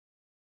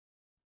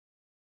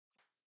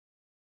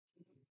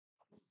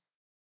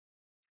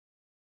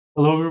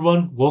Hello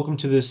everyone, welcome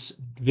to this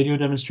video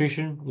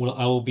demonstration.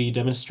 I will be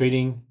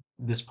demonstrating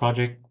this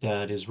project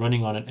that is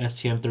running on an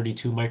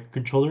STM32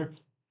 microcontroller,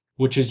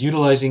 which is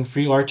utilizing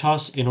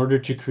FreeRTOS in order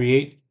to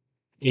create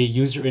a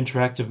user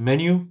interactive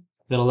menu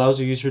that allows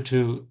a user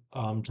to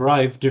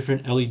drive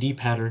different LED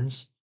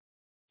patterns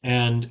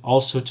and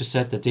also to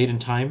set the date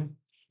and time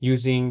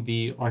using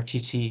the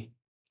RTC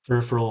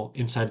peripheral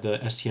inside the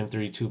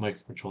STM32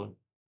 microcontroller.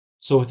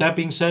 So with that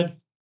being said,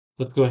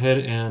 let's go ahead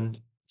and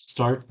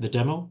start the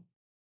demo.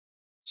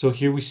 So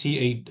here we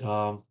see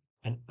a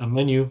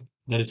menu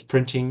that is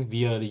printing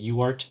via the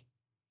UART,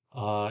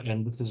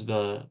 and this is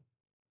a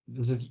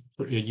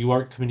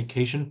UART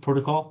communication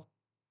protocol,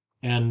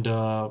 and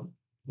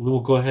we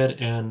will go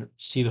ahead and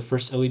see the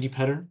first LED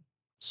pattern.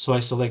 So I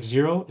select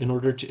 0 in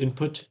order to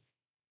input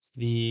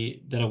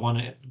that I want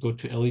to go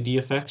to LED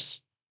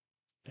effects,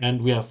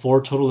 and we have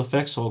 4 total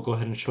effects. So I'll go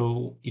ahead and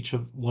show each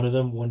of one of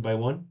them one by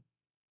one.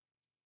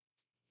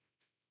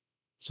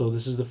 So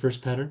this is the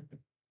first pattern.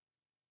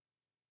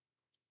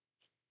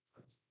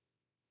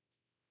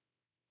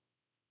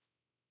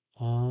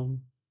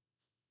 Um,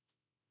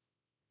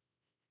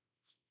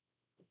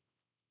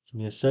 Give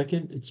me a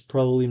second. It's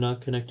probably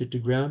not connected to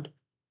ground.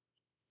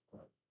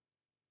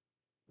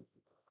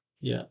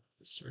 Yeah,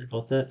 sorry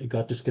about that. It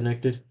got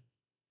disconnected.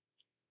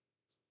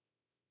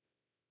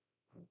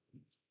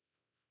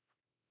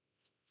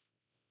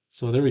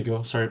 So there we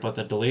go. Sorry about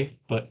that delay,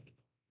 but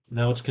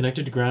now it's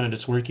connected to ground and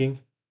it's working.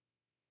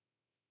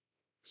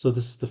 So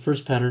this is the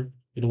first pattern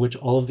in which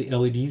all of the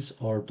LEDs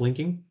are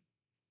blinking.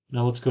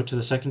 Now let's go to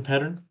the second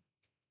pattern.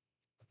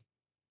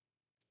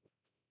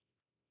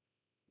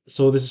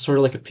 So this is sort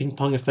of like a ping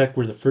pong effect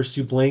where the first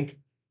two blink,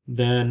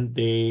 then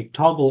they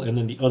toggle, and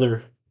then the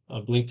other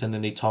blinks, and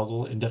then they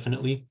toggle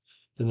indefinitely.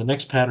 Then the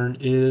next pattern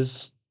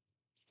is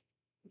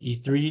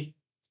E3,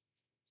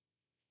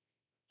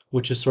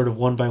 which is sort of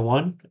one by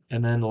one.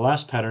 And then the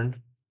last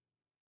pattern,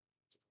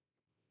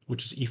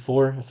 which is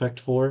E4, effect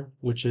 4,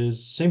 which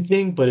is same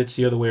thing, but it's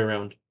the other way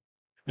around.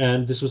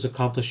 And this was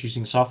accomplished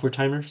using software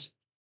timers.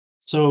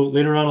 So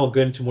later on, I'll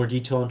get into more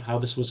detail on how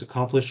this was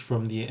accomplished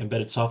from the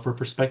embedded software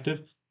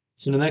perspective.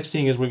 So the next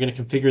thing is we're going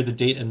to configure the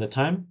date and the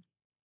time.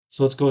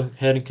 So let's go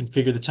ahead and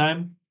configure the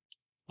time.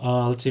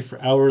 Let's say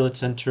for hour,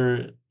 let's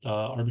enter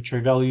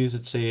arbitrary values.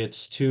 Let's say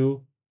it's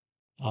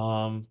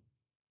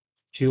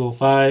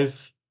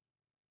 2:05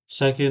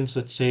 seconds.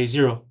 Let's say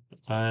 0,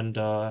 and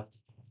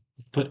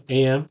put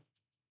AM.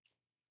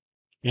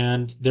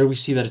 And there we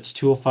see that it's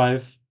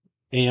 2:05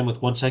 AM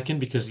with 1 second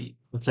because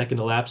 1 second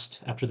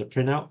elapsed after the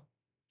printout.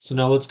 So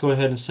now let's go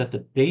ahead and set the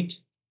date.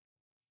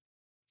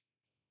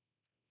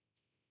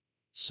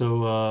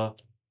 So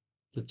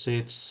let's say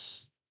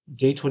it's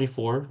day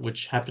 24,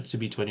 which happens to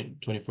be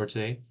 2024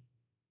 today.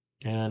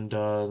 And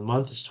the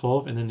month is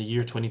 12, and then the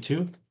year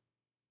 22.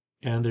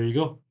 And there you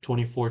go,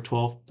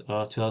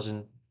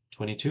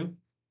 24/12/2022.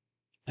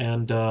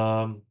 And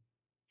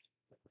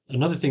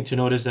another thing to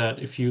note is that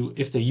if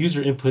the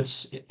user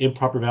inputs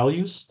improper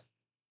values,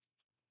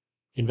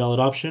 invalid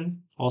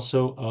option.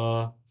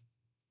 Also,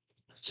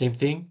 same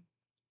thing.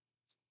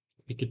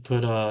 We could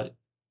put a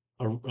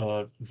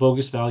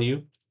bogus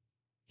value,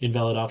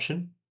 invalid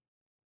option.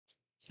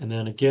 And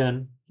then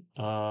again,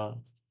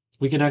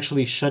 we can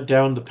actually shut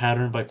down the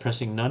pattern by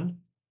pressing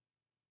none.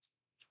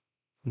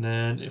 And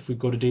then if we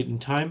go to date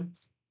and time,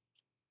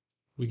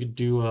 we could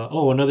do,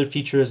 another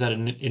feature is that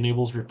it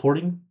enables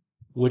reporting,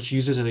 which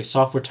uses a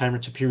software timer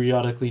to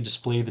periodically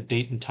display the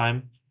date and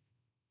time.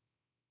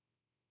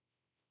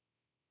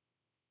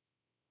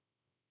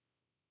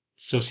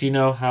 So see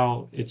now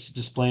how it's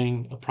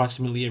displaying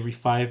approximately every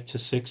 5 to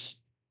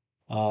 6.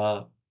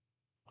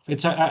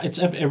 It's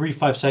every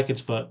 5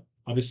 seconds, but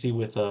obviously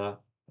with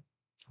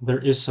there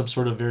is some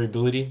sort of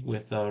variability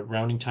with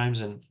rounding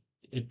times and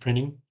it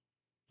printing,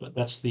 but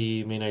that's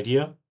the main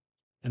idea.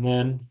 And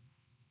then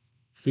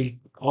if we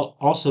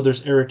also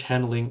there's error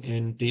handling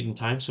in date and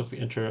time. So if we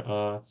enter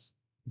a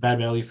bad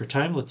value for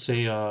time, let's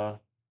say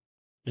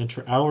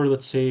enter hour,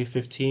 let's say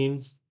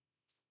 15,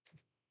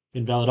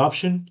 invalid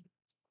option.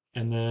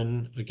 And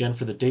then again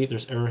for the date,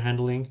 there's error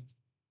handling.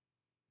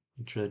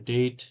 Enter the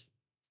date.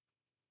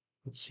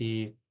 Let's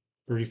see,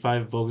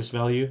 35 bogus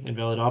value,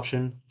 invalid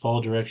option.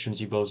 Follow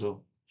directions, you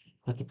bozo.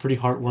 That's a pretty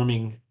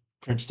heartwarming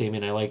print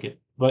statement. I like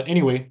it. But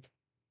anyway,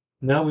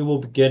 now we will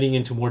be getting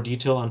into more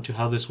detail onto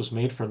how this was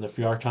made from the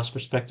FreeRTOS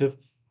perspective.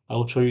 I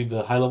will show you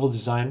the high-level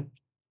design,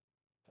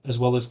 as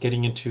well as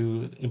getting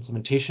into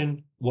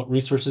implementation, what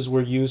resources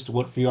were used,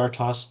 what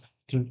FreeRTOS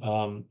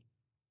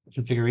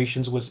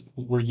configurations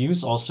were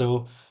used,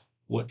 also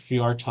what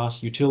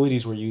FreeRTOS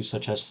utilities were used,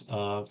 such as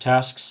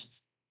tasks,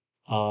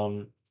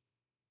 um,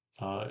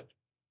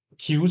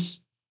 queues,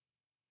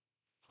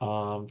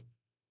 and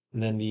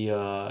then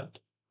the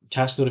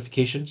task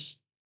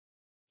notifications,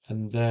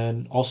 and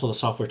then also the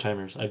software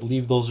timers. I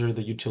believe those are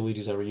the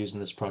utilities that were used in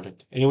this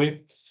project.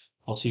 Anyway,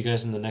 I'll see you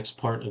guys in the next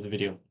part of the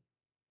video.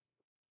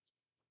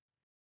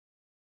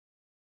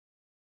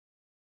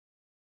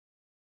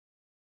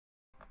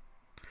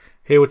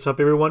 Hey, what's up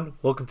everyone?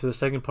 Welcome to the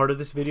second part of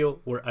this video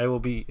where I will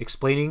be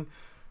explaining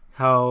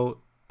how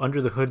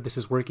under the hood this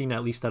is working,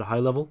 at least at a high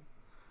level.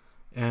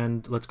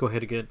 And let's go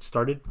ahead and get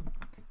started.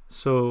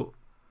 So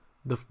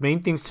the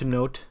main things to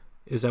note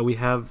is that we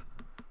have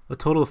a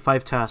total of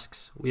 5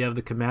 tasks. We have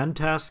the command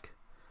task,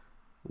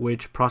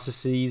 which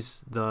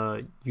processes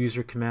the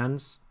user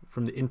commands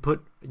from the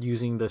input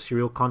using the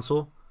serial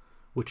console,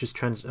 which is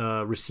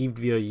received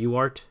via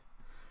UART.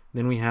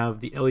 Then we have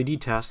the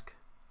LED task,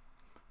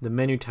 the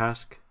menu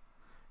task,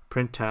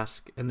 print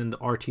task, and then the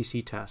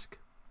RTC task.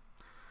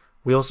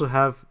 We also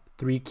have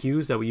 3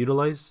 queues that we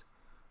utilize.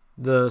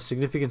 The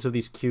significance of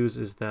these queues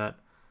is that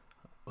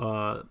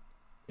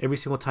every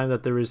single time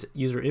that there is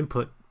user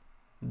input,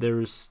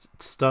 there's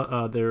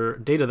their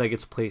data that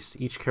gets placed.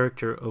 Each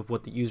character of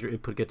what the user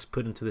input gets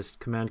put into this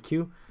command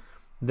queue.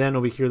 Then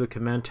over here, the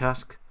command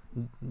task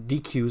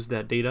dequeues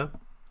that data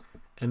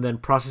and then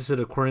processes it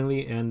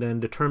accordingly, and then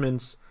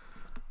determines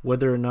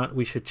whether or not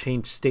we should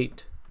change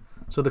state.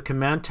 So the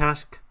command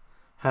task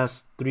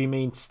has 3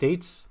 main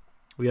states.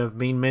 We have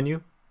main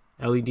menu,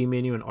 LED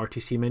menu, and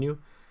RTC menu.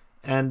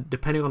 And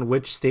depending on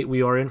which state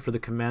we are in for the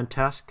command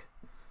task,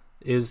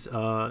 it's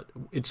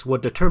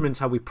what determines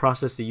how we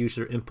process the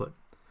user input.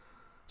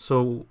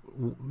 So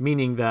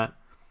meaning that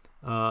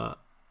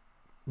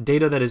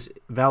data that is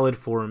valid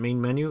for main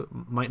menu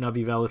might not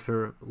be valid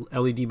for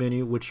LED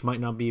menu, which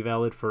might not be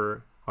valid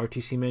for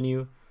RTC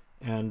menu,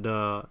 and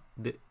so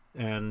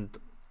on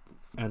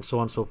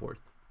and so forth.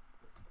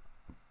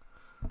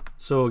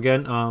 So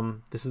again,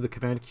 this is the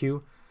command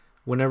queue.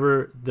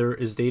 Whenever there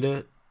is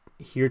data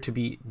here to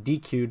be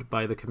dequeued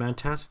by the command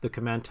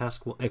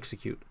task will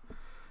execute.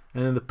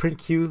 And then the print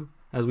queue,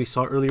 as we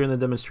saw earlier in the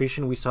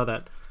demonstration, we saw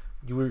that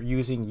you were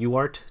using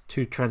UART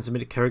to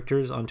transmit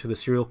characters onto the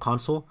serial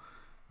console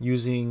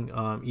using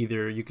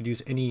either, you could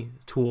use any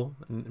tool.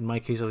 In my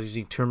case, I was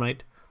using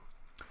Termite.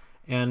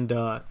 And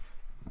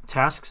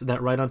tasks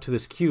that write onto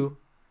this queue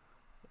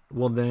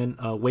will then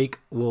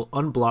will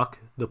unblock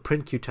the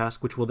print queue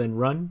task, which will then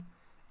run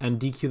and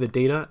dequeue the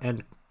data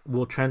and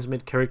will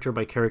transmit character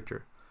by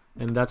character.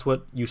 And that's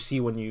what you see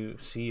when you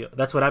see.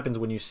 That's what happens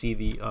when you see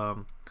the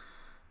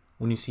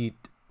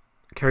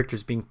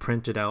characters being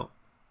printed out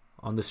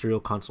on the serial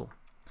console.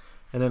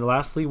 And then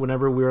lastly,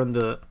 whenever we're in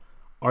the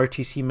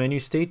RTC menu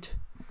state,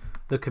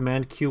 the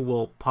command queue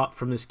will pop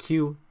from this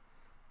queue.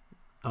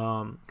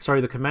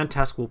 The command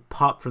task will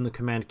pop from the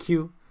command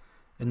queue,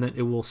 and then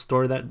it will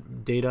store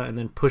that data and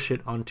then push it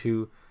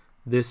onto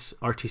this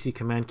RTC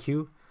command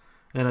queue.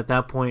 And at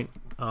that point,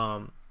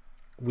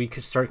 we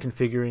could start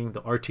configuring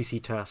the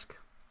RTC task.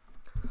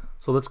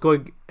 So let's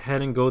go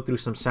ahead and go through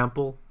some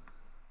sample.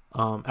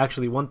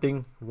 Actually, one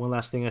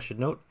last thing I should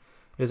note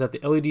is that the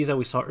LEDs that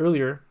we saw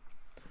earlier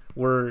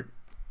were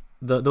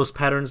those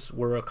patterns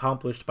were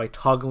accomplished by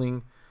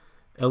toggling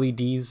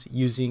LEDs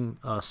using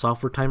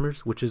software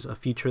timers, which is a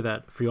feature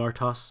that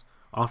FreeRTOS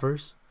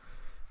offers.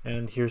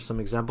 And here's some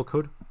example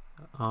code.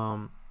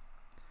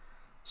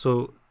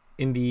 So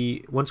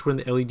once we're in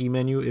the LED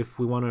menu, if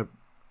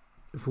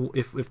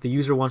the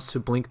user wants to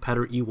blink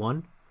pattern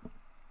E1,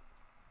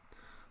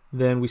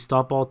 then we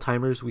stop all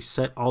timers, we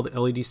set all the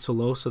LEDs to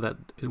low so that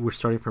we're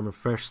starting from a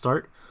fresh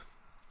start.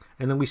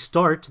 And then we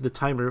start the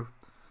timer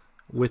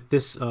with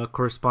this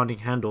corresponding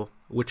handle,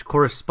 which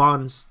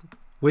corresponds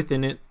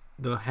within it.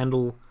 The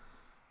handle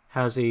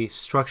has a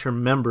structure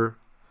member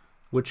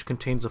which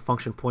contains a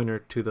function pointer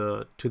to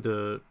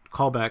the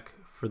callback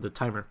for the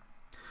timer.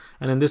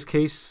 And in this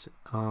case,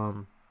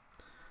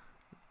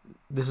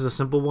 this is a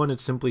simple one.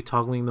 It's simply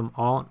toggling them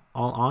all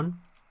on.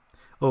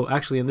 Oh,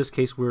 actually, in this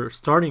case, we're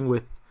starting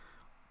with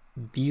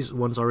these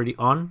ones already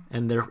on,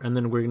 and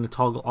then we're going to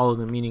toggle all of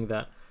them, meaning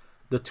that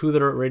the 2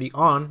 that are already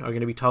on are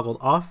going to be toggled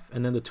off,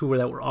 and then the 2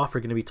 that were off are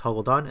going to be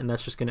toggled on, and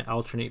that's just going to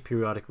alternate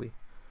periodically.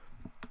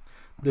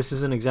 This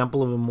is an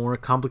example of a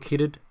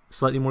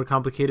slightly more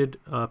complicated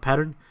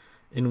pattern,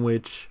 in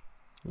which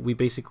we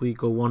basically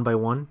go one by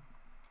one.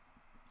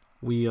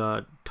 We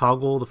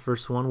toggle the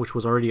first one, which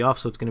was already off,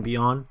 so it's going to be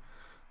on.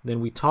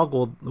 Then we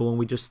toggle the one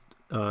we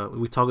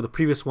toggle the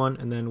previous one,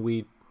 and then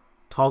we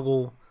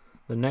toggle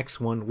the next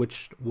one,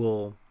 which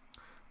will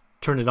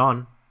turn it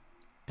on.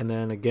 And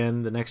then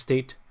again, the next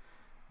state,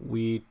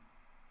 we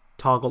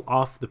toggle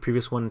off the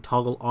previous one and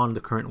toggle on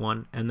the current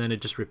one, and then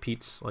it just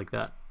repeats like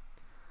that.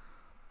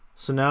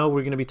 So now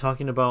we're going to be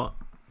talking about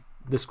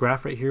this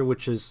graph right here,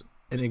 which is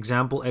an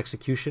example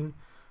execution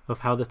of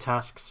how the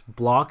tasks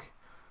block,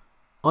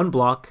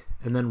 unblock,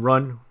 and then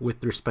run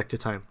with respect to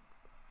time.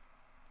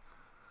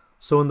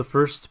 So in the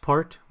first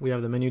part, we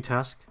have the menu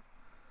task.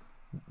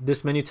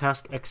 This menu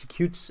task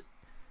executes,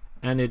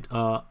 and it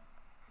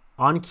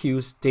on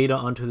queues data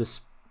onto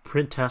this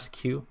print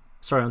queue,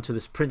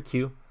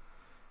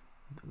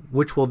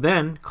 which will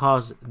then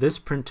cause this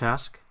print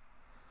task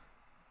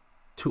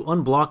to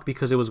unblock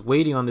because it was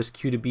waiting on this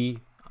queue to be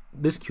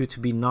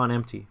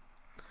non-empty.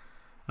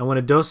 And when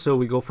it does so,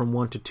 we go from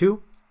 1 to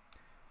 2.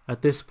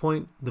 At this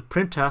point, the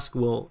print task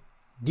will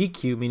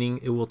dequeue, meaning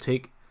it will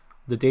take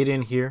the data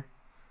in here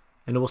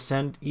and it will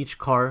send each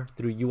car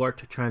through UART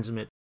to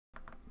transmit.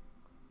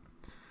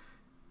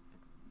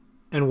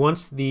 And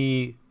once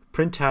the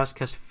print task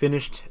has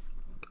finished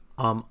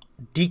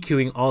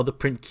dequeuing all the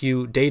print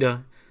queue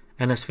data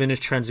and has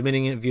finished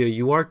transmitting it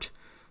via UART,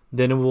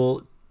 then it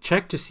will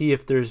check to see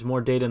if there's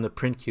more data in the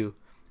print queue.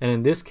 And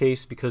in this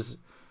case, because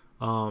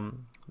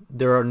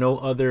there are no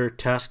other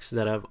tasks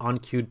that have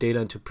on-queued data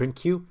into print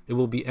queue, it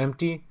will be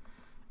empty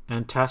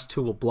and task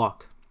 2 will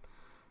block.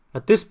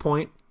 At this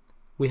point,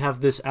 we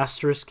have this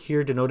asterisk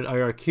here denoted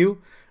IRQ,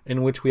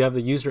 in which we have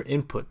the user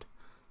input.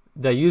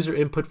 The user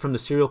input from the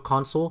serial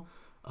console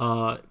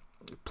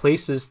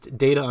places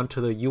data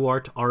onto the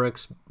UART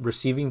RX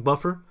receiving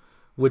buffer,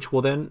 which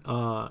will then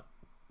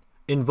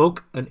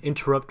invoke an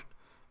interrupt,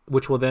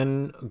 which will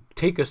then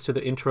take us to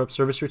the interrupt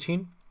service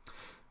routine.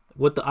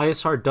 What the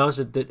ISR does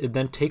is that it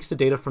then takes the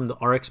data from the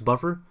RX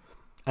buffer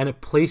and it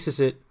places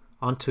it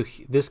onto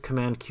this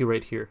command queue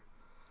right here.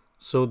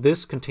 So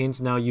this contains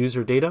now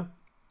user data,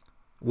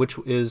 which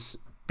is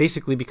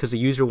basically because the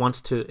user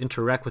wants to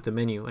interact with the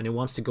menu and it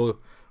wants to go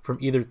from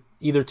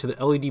either to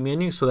the LED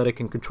menu so that it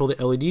can control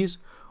the LEDs,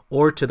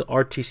 or to the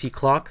RTC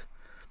clock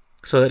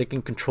so that it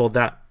can control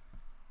that.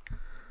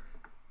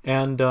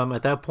 And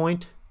at that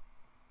point,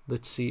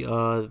 let's see.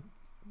 So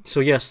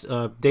yes,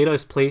 data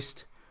is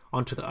placed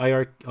onto the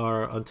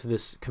onto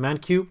this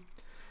command queue,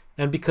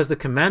 and because the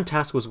command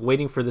task was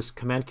waiting for this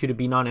command queue to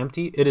be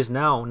non-empty, it is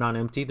now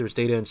non-empty. There's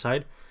data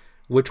inside,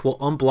 which will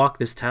unblock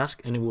this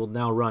task and it will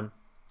now run.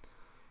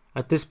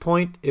 At this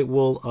point, it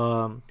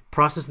will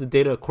process the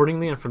data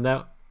accordingly, and from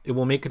that, it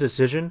will make a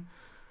decision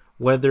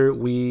whether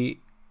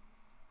we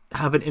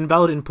have an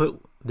invalid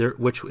input there,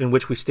 in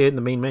which we stay in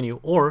the main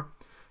menu, or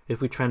if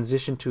we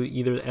transition to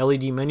either the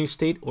LED menu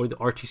state or the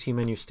RTC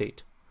menu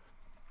state.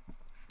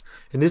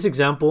 In this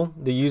example,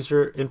 the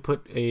user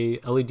input a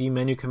LED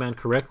menu command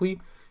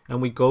correctly,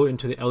 and we go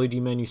into the LED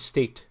menu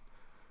state.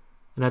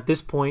 And at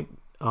this point,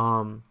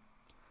 the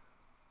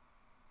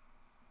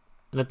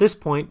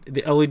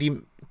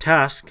LED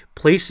task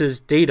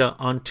places data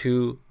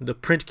onto the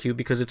print queue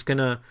because it's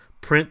gonna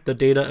print the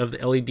data of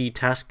the LED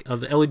task of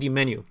the LED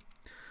menu.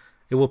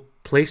 It will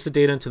place the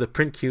data into the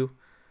print queue,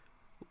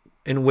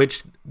 in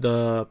which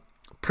the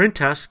print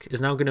task is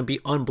now going to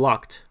be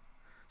unblocked.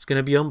 It's going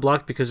to be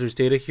unblocked because there's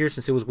data here,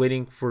 since it was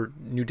waiting for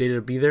new data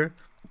to be there.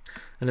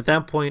 And at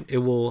that point, it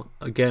will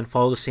again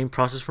follow the same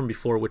process from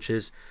before, which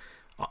is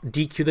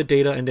dequeue the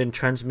data and then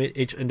transmit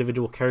each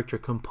individual character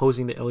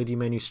composing the LED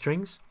menu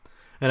strings.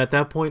 And at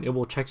that point, it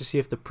will check to see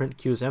if the print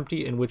queue is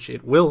empty, in which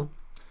it will.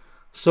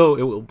 So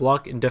it will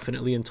block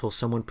indefinitely until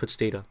someone puts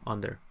data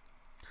on there.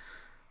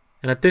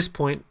 And at this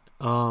point,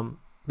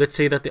 let's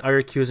say that the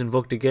IRQ is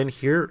invoked again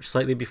here,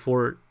 slightly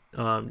before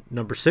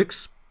number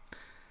 6.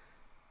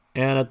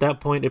 And at that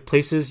point, it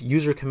places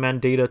user command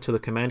data to the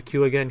command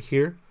queue again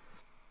here.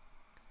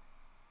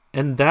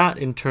 And that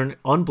in turn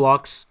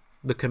unblocks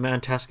the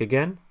command task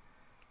again.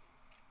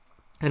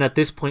 And at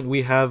this point,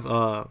 we have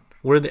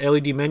we're in the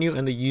LED menu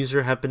and the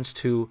user happens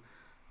to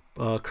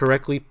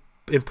correctly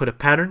input a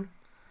pattern.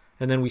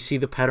 And then we see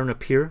the pattern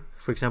appear.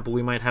 For example,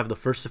 we might have the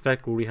first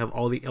effect where we have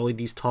all the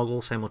LEDs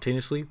toggle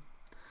simultaneously.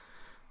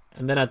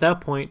 And then at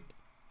that point,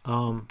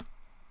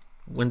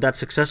 when that's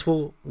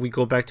successful, we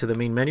go back to the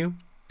main menu.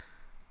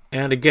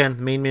 And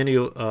again, main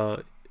menu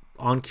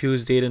on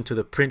queues data into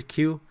the print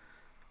queue.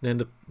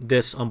 Then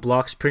this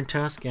unblocks print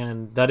task,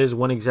 and that is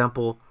one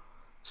example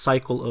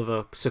cycle of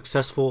a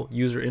successful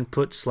user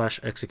input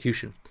 /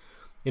 execution.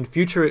 In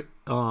future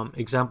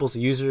examples, the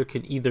user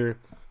can either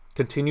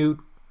continue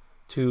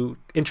to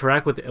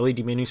interact with the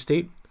LED menu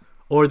state,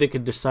 or they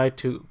could decide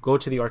to go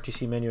to the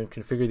RTC menu and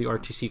configure the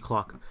RTC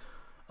clock.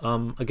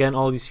 Again,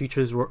 all these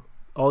features were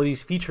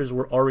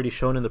already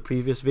shown in the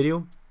previous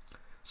video.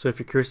 So if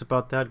you're curious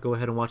about that, go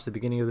ahead and watch the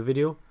beginning of the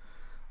video.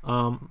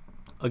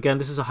 Again,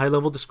 this is a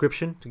high-level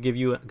description to give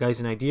you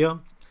guys an idea.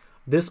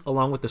 This,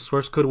 along with the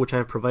source code, which I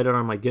have provided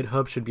on my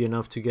GitHub, should be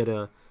enough to get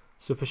a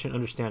sufficient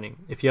understanding.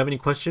 If you have any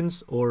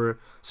questions or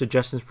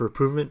suggestions for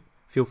improvement,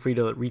 feel free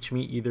to reach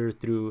me either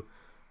through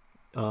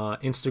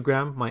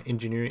Instagram, my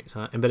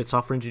embedded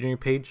software engineering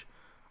page,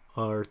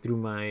 or through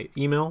my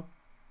email,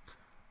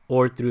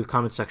 or through the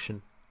comment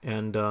section.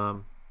 And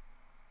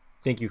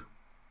thank you.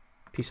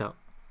 Peace out.